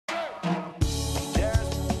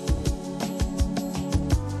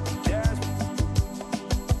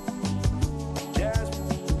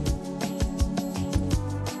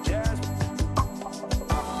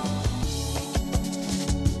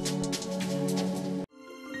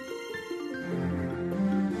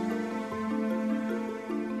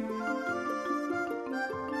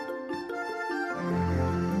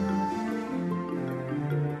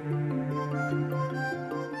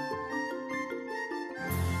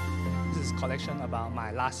this collection about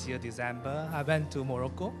my last year, December. I went to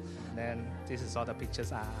Morocco. Then this is all the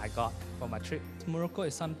pictures I got for my trip. Morocco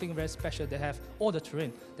is something very special. They have all the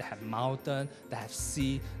terrain. They have mountain, they have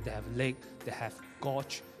sea, they have lake, they have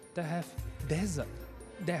gorge, they have desert,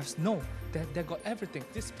 they have snow. They got everything.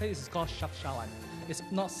 This place is called Chefchaouen. It's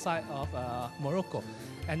north side of Morocco.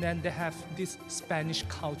 And then they have this Spanish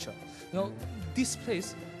culture. You know, this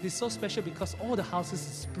place is so special because all the houses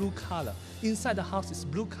is blue color. Inside the house is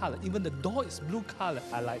blue color. Even the door is blue color.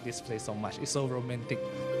 I like this place so much. It's so romantic.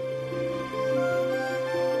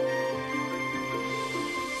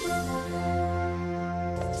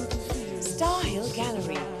 Starhill Gallery.